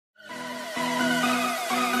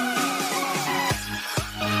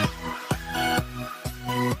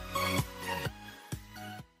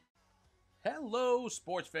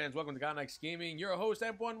sports fans, welcome to God Next Gaming. Your host,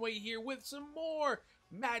 M1 Way here with some more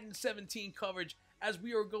Madden 17 coverage as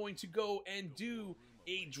we are going to go and do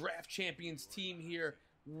a Draft Champions team here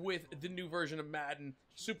with the new version of Madden.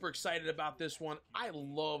 Super excited about this one. I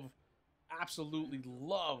absolutely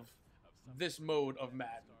love this mode of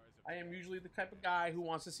Madden. I am usually the type of guy who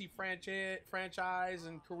wants to see franchise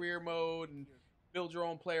and career mode and build your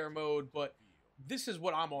own player mode, but this is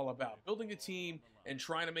what I'm all about, building a team and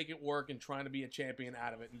trying to make it work and trying to be a champion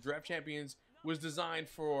out of it. And Draft Champions was designed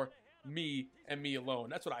for me and me alone.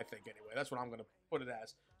 That's what I think anyway. That's what I'm going to put it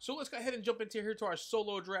as. So let's go ahead and jump into here to our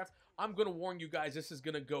solo draft. I'm going to warn you guys, this is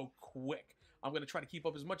going to go quick. I'm going to try to keep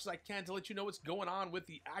up as much as I can to let you know what's going on with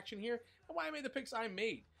the action here and why I made the picks I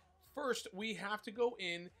made. First, we have to go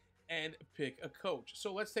in and pick a coach.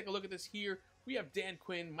 So let's take a look at this here. We have Dan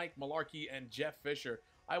Quinn, Mike Mularkey, and Jeff Fisher.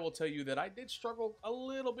 I will tell you that I did struggle a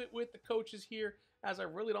little bit with the coaches here, as I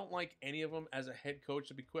really don't like any of them as a head coach,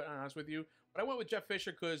 to be quite honest with you. But I went with Jeff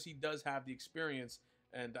Fisher because he does have the experience,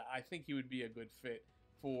 and I think he would be a good fit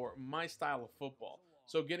for my style of football.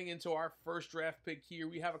 So getting into our first draft pick here,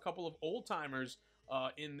 we have a couple of old-timers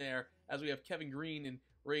in there, as we have Kevin Green and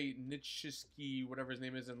Ray Nitschke, whatever his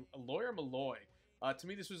name is, and Lawyer Malloy. To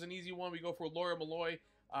me, this was an easy one. We go for Lawyer Malloy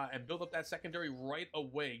and build up that secondary right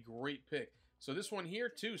away. Great pick. So this one here,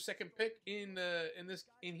 too, second pick in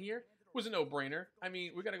here was a no-brainer. I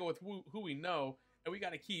mean, we got to go with who we know, and we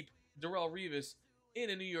got to keep Darrelle Revis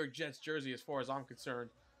in a New York Jets jersey as far as I'm concerned.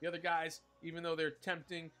 The other guys, even though they're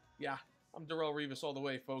tempting, yeah, I'm Darrelle Revis all the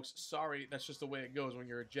way, folks. Sorry, that's just the way it goes when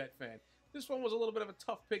you're a Jet fan. This one was a little bit of a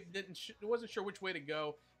tough pick. Wasn't sure which way to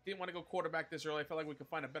go. Didn't want to go quarterback this early. I felt like we could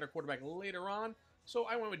find a better quarterback later on. So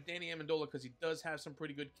I went with Danny Amendola because he does have some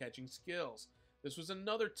pretty good catching skills. This was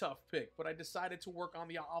another tough pick, but I decided to work on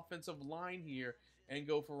the offensive line here and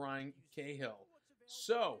go for Ryan Cahill.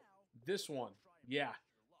 So, this one, yeah,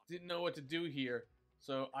 didn't know what to do here,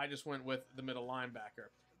 so I just went with the middle linebacker.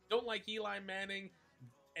 Don't like Eli Manning,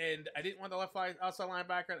 and I didn't want the outside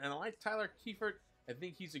linebacker, and I like Tyler Kiefert. I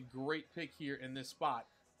think he's a great pick here in this spot.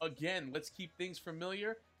 Again, let's keep things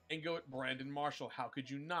familiar and go with Brandon Marshall. How could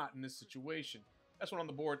you not in this situation? That's one on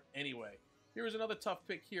the board anyway. Here was another tough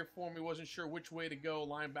pick here for me. Wasn't sure which way to go,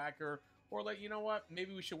 linebacker, or like, you know what,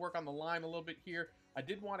 maybe we should work on the line a little bit here. I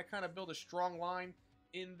did want to kind of build a strong line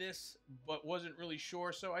in this, but wasn't really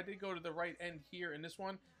sure, so I did go to the right end here in this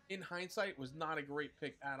one. In hindsight, was not a great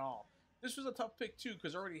pick at all. This was a tough pick too,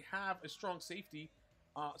 because I already have a strong safety,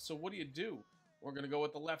 so what do? We're going to go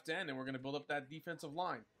with the left end, and we're going to build up that defensive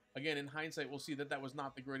line. Again, in hindsight, we'll see that that was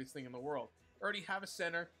not the greatest thing in the world. I already have a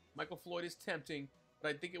center. Michael Floyd is tempting, but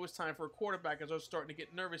I think it was time for a quarterback as I was starting to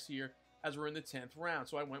get nervous here as we're in the 10th round.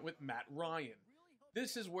 So I went with Matt Ryan.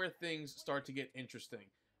 This is where things start to get interesting.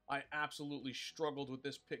 I absolutely struggled with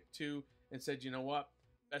this pick too and said, you know what?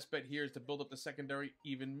 Best bet here is to build up the secondary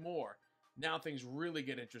even more. Now things really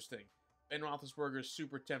get interesting. Ben Roethlisberger is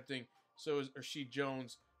super tempting. So is Rashid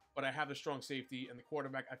Jones. But I have the strong safety and the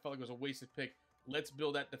quarterback. I felt like it was a wasted pick. Let's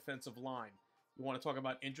build that defensive line. You want to talk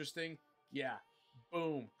about interesting? Yeah.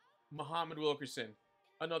 Boom. Muhammad Wilkerson.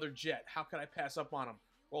 Another Jet. How could I pass up on him?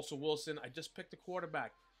 Russell Wilson. I just picked a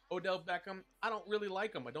quarterback. Odell Beckham. I don't really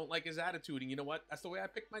like him. I don't like his attitude. And you know what? That's the way I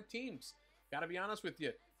pick my teams. Gotta be honest with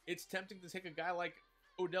you. It's tempting to take a guy like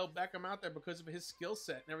Odell Beckham out there because of his skill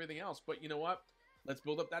set and everything else. But you know what? Let's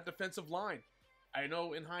build up that defensive line. I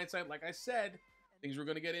know in hindsight, like I said, things were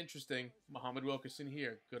going to get interesting. Muhammad Wilkerson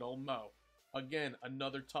here. Good old Mo. Again,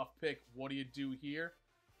 another tough pick. What do you do here?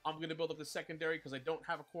 I'm going to build up the secondary because I don't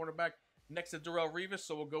have a cornerback next to Darrelle Revis,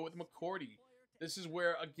 so we'll go with McCourty. This is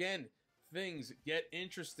where, again, things get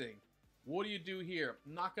interesting. What do you do here?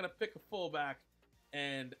 I'm not going to pick a fullback,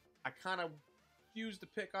 and I kind of used the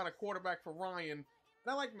pick on a quarterback for Ryan. And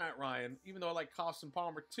I like Matt Ryan, even though I like Carson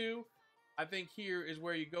Palmer too. I think here is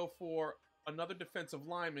where you go for another defensive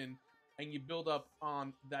lineman, and you build up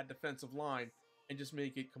on that defensive line and just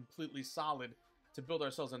make it completely solid to build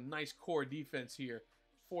ourselves a nice core defense here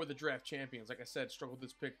for the Draft Champions. Like I said, struggled with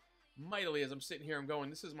this pick mightily as I'm sitting here. I'm going,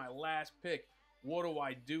 this is my last pick. What do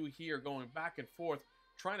I do here? Going back and forth,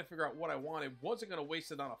 trying to figure out what I wanted. Wasn't going to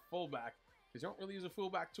waste it on a fullback because you don't really use a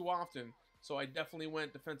fullback too often. So I definitely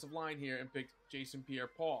went defensive line here and picked Jason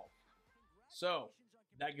Pierre-Paul. So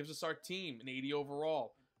that gives us our team, an 80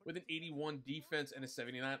 overall with an 81 defense and a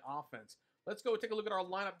 79 offense. Let's go take a look at our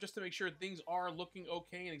lineup just to make sure things are looking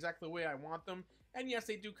okay and exactly the way I want them. And yes,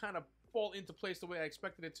 they do kind of fall into place the way I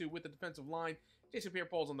expected it to with the defensive line. Jason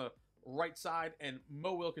Pierre-Paul's on the right side and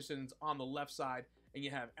Mo Wilkerson's on the left side. And you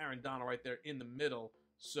have Aaron Donald right there in the middle.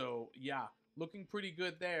 So, yeah, looking pretty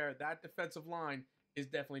good there. That defensive line is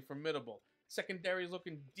definitely formidable. Secondary is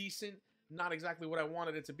looking decent. not exactly what I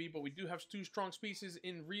wanted it to be, but we do have two strong pieces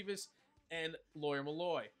in Revis and Lawyer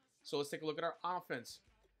Malloy. So let's take a look at our offense.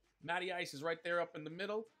 Matty Ice is right there up in the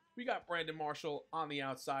middle. We got Brandon Marshall on the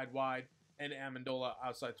outside wide and Amendola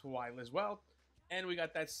outside to wide as well. And we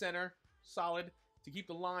got that center solid to keep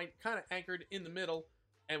the line kind of anchored in the middle.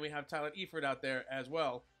 And we have Tyler Eifert out there as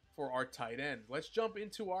well for our tight end. Let's jump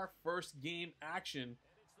into our first game action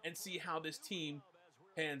and see how this team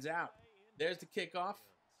pans out. There's the kickoff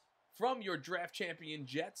from your draft champion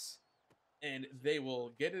Jets. And they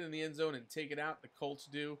will get it in the end zone and take it out. The Colts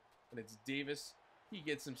do. And it's Davis. He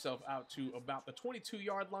gets himself out to about the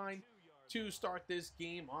 22-yard line to start this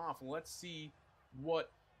game off. Let's see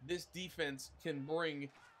what this defense can bring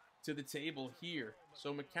to the table here.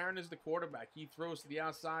 So McCarron is the quarterback. He throws to the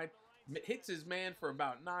outside, hits his man for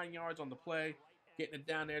about 9 yards on the play, getting it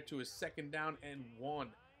down there to his 2nd down and 1.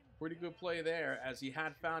 Pretty good play there as he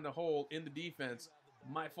had found a hole in the defense.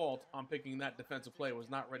 My fault on picking that defensive play. Was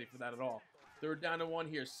not ready for that at all. 3rd down and 1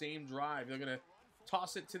 here, same drive. They're going to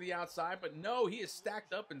toss it to the outside, but no, he is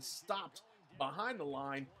stacked up and stopped behind the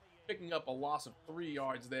line, picking up a loss of 3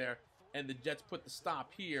 yards there, and the Jets put the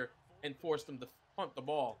stop here and forced them to punt the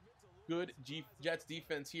ball. Good Jets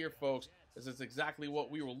defense here, folks. This is exactly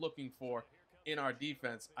what we were looking for in our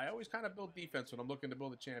defense. I always kind of build defense when I'm looking to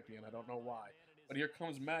build a champion. I don't know why. But here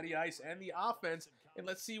comes Matty Ice and the offense, and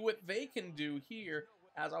let's see what they can do here,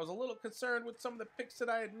 as I was a little concerned with some of the picks that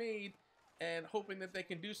I had made, and hoping that they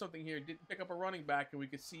can do something here. Didn't pick up a running back, and we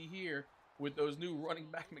could see here with those new running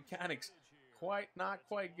back mechanics, not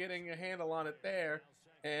quite getting a handle on it there,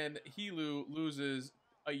 and Helu loses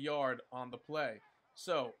a yard on the play.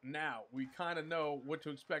 So now we kind of know what to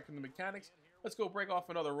expect from the mechanics. Let's go break off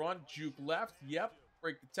another run. Juke left. Yep.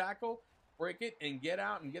 Break the tackle. Break it and get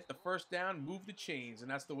out and get the 1st down. Move the chains, and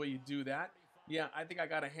that's the way you do that. Yeah, I think I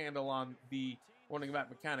got a handle on the running back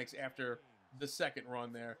mechanics after the 2nd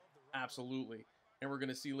run there. Absolutely. And we're going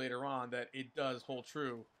to see later on that it does hold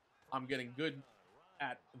true. I'm getting good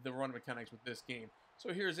at the run mechanics with this game.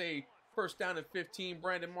 So here's a 1st down and 15.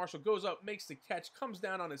 Brandon Marshall goes up, makes the catch, comes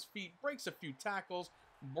down on his feet, breaks a few tackles,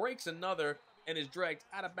 breaks another, and is dragged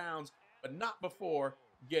out of bounds, but not before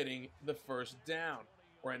getting the 1st down.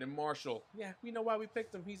 Brandon Marshall. Yeah, we know why we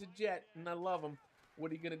picked him. He's a Jet, and I love him.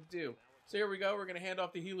 What are you going to do? So here we go. We're going to hand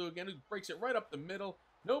off to Helu again, who breaks it right up the middle.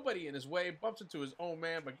 Nobody in his way, bumps into his own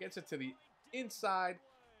man, but gets it to the inside,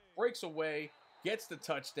 breaks away, gets the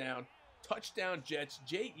touchdown. Touchdown Jets,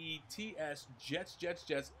 Jets, Jets, Jets,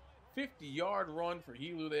 Jets. 50-yard run for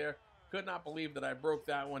Helu there. Could not believe that I broke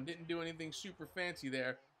that one. Didn't do anything super fancy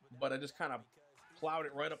there, but I just kind of plowed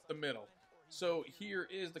it right up the middle. So here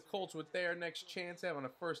is the Colts with their next chance, having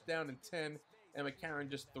a 1st down and 10, and McCarron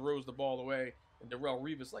just throws the ball away, and Darrell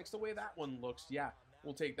Revis likes the way that one looks. Yeah,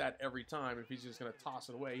 we'll take that every time if he's just going to toss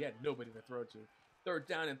it away. He had nobody to throw to. 3rd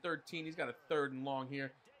down and 13. He's got a 3rd and long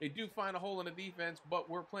here. They do find a hole in the defense, but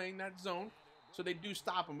we're playing that zone, so they do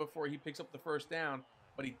stop him before he picks up the 1st down.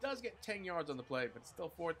 But he does get 10 yards on the play, but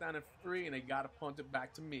still 4th down and 3, and they got to punt it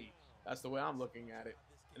back to me. That's the way I'm looking at it,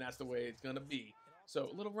 and that's the way it's going to be. So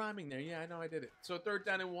a little rhyming there. Yeah, I know I did it. So 3rd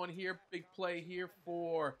down and 1 here. Big play here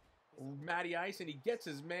for Matty Ice, and he gets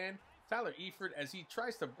his man, Tyler Eifert, as he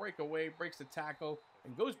tries to break away, breaks the tackle,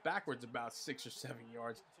 and goes backwards about 6 or 7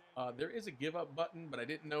 yards. There is a give-up button, but I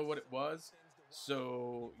didn't know what it was.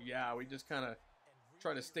 So, yeah, we just kind of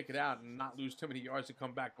try to stick it out and not lose too many yards to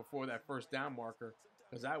come back before that 1st down marker,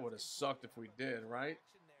 because that would have sucked if we did, right?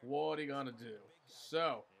 What are you going to do?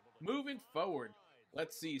 So, moving forward,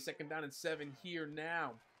 let's see. 2nd down and 7 here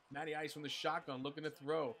now. Matty Ice from the shotgun looking to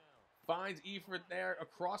throw. Finds Eifert there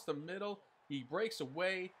across the middle. He breaks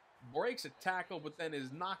away, breaks a tackle, but then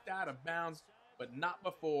is knocked out of bounds, but not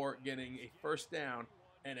before getting a 1st down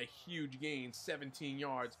and a huge gain, 17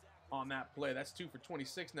 yards on that play. That's 2 for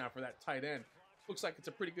 26 now for that tight end. Looks like it's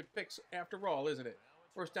a pretty good pick after all, isn't it?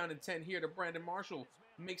 1st down and 10 here to Brandon Marshall.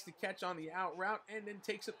 Makes the catch on the out route and then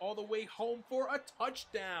takes it all the way home for a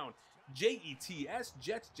touchdown. Jets,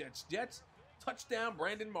 Jets, Jets, Jets. Touchdown,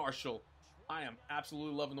 Brandon Marshall. I am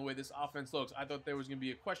absolutely loving the way this offense looks. I thought there was going to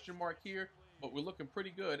be a question mark here, but we're looking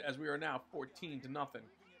pretty good as we are now 14-0.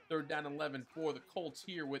 3rd down and 11 for the Colts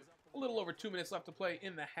here with a little over 2 minutes left to play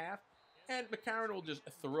in the half. And McCarron will just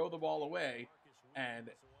throw the ball away, and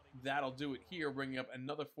that'll do it here, bringing up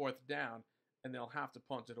another 4th down, and they'll have to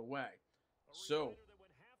punt it away. So,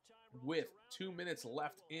 with 2 minutes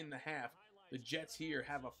left in the half, the Jets here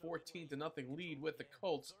have a 14-0 lead with the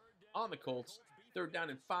Colts on the Colts. 3rd down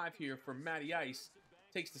and 5 here for Matty Ice.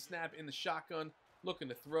 Takes the snap in the shotgun, looking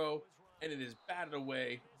to throw, and it is batted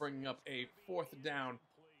away, bringing up a 4th down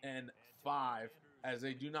and 5 as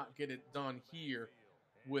they do not get it done here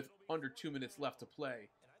with under 2 minutes left to play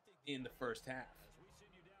in the first half.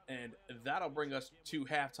 And that'll bring us to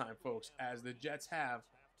halftime, folks, as the Jets have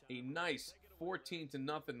a nice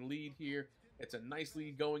 14-0 lead here. It's a nice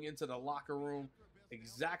lead going into the locker room.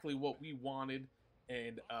 Exactly what we wanted.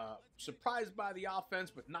 And surprised by the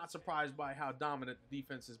offense, but not surprised by how dominant the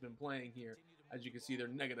defense has been playing here. As you can see, they're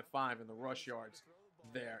 -5 in the rush yards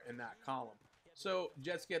there in that column. So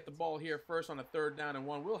Jets get the ball here first on a 3rd down and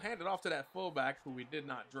 1. We'll hand it off to that fullback who we did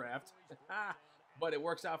not draft. But it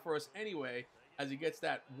works out for us anyway, as he gets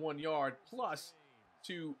that 1 yard plus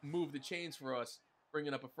to move the chains for us,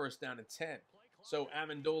 bringing up a 1st down and 10. So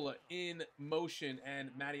Amendola in motion,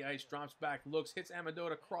 and Matty Ice drops back, looks, hits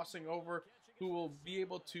Amendola crossing over, who will be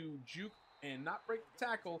able to juke and not break the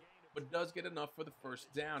tackle, but does get enough for the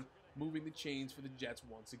 1st down, moving the chains for the Jets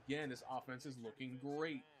once again. This offense is looking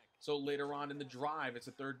great. So later on in the drive, it's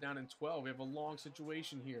a 3rd down and 12. We have a long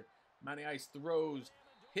situation here. Matty Ice throws,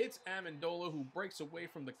 hits Amendola, who breaks away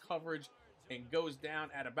from the coverage and goes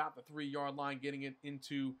down at about the 3-yard line, getting it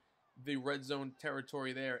into the red zone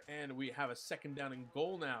territory there. And we have a 2nd down and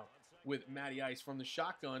goal now with Matty Ice from the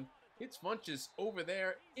shotgun. Hits Funches over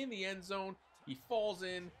there in the end zone. He falls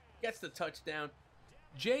in, gets the touchdown.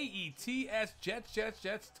 Jets,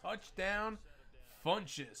 Jets, touchdown,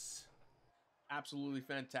 Funches. Absolutely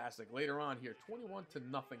fantastic. Later on here,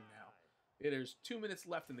 21-0 now. It is 2 minutes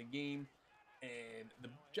left in the game, and the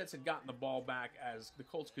Jets had gotten the ball back as the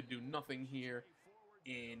Colts could do nothing here.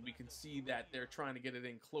 And we can see that they're trying to get it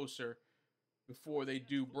in closer before they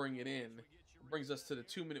do bring it in. It brings us to the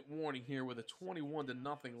 2-minute warning here with a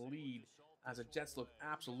 21-0 lead, as the Jets look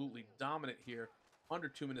absolutely dominant here. Under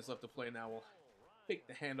 2 minutes left to play now. We'll take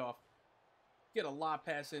the handoff, get a lob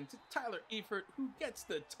pass in to Tyler Eifert, who gets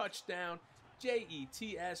the touchdown.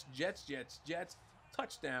 Jets, Jets,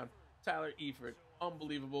 touchdown, Tyler Eifert.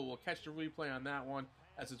 Unbelievable. We'll catch the replay on that one,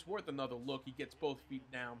 as it's worth another look. He gets both feet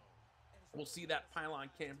down. We'll see that pylon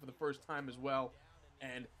cam for the first time as well,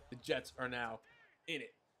 and the Jets are now in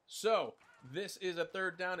it. So this is a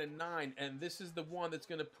 3rd down and 9, and this is the one that's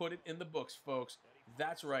going to put it in the books, folks.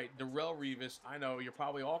 That's right, Darrelle Revis. I know you're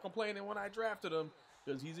probably all complaining when I drafted him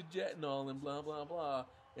because he's a Jet and all and blah, blah, blah,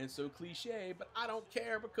 and so cliche, but I don't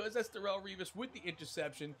care because that's Darrelle Revis with the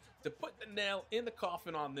interception to put the nail in the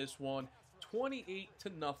coffin on this one.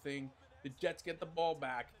 28-0. The Jets get the ball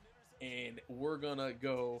back, and we're going to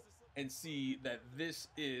go and see that this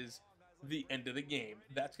is the end of the game.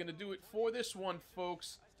 That's going to do it for this one,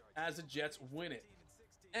 folks, as the Jets win it.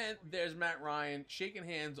 And there's Matt Ryan shaking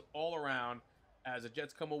hands all around as the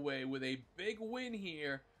Jets come away with a big win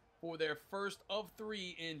here for their first of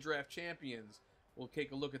 3 in Draft Champions. We'll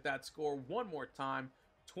take a look at that score one more time,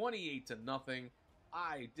 28-0.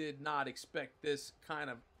 I did not expect this kind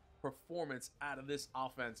of performance out of this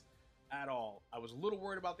offense at all. I was a little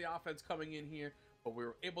worried about the offense coming in here, but we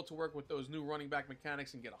were able to work with those new running back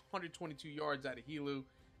mechanics and get 122 yards out of Helu.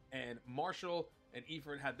 And Marshall and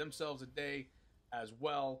Eifert had themselves a day as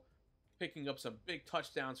well, picking up some big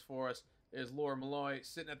touchdowns for us. There's Laura Malloy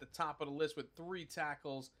sitting at the top of the list with 3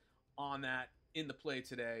 tackles on that in the play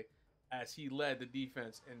today, as he led the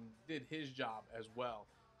defense and did his job as well.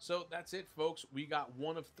 So that's it, folks. We got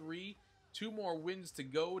 1 of 3. 2 more wins to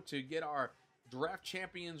go to get our Draft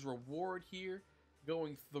Champions reward here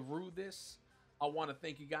going through this. I want to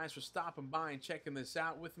thank you guys for stopping by and checking this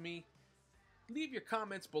out with me. Leave your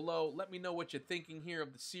comments below. Let me know what you're thinking here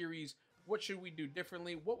of the series. What should we do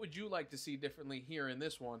differently? What would you like to see differently here in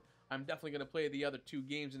this one? I'm definitely going to play the other 2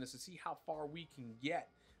 games in this to see how far we can get.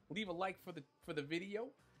 Leave a like for the video,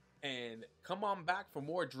 and come on back for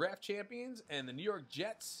more Draft Champions and the New York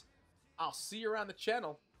Jets. I'll see you around the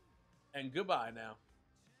channel, and goodbye now.